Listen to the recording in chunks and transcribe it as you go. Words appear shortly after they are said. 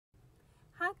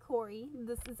Corey.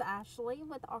 This is Ashley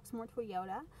with Oxmoor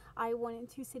Toyota. I wanted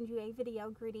to send you a video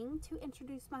greeting to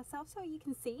introduce myself so you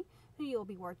can see who you'll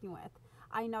be working with.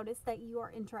 I noticed that you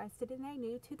are interested in a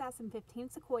new 2015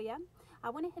 Sequoia. I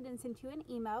went ahead and sent you an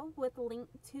email with a link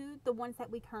to the ones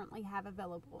that we currently have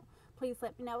available. Please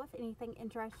let me know if anything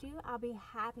interests you. I'll be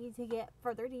happy to get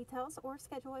further details or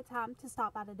schedule a time to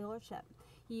stop by the dealership.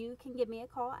 You can give me a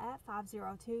call at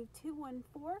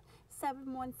 502-214-7166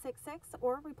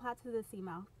 or reply to this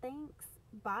email. Thanks.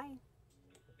 Bye.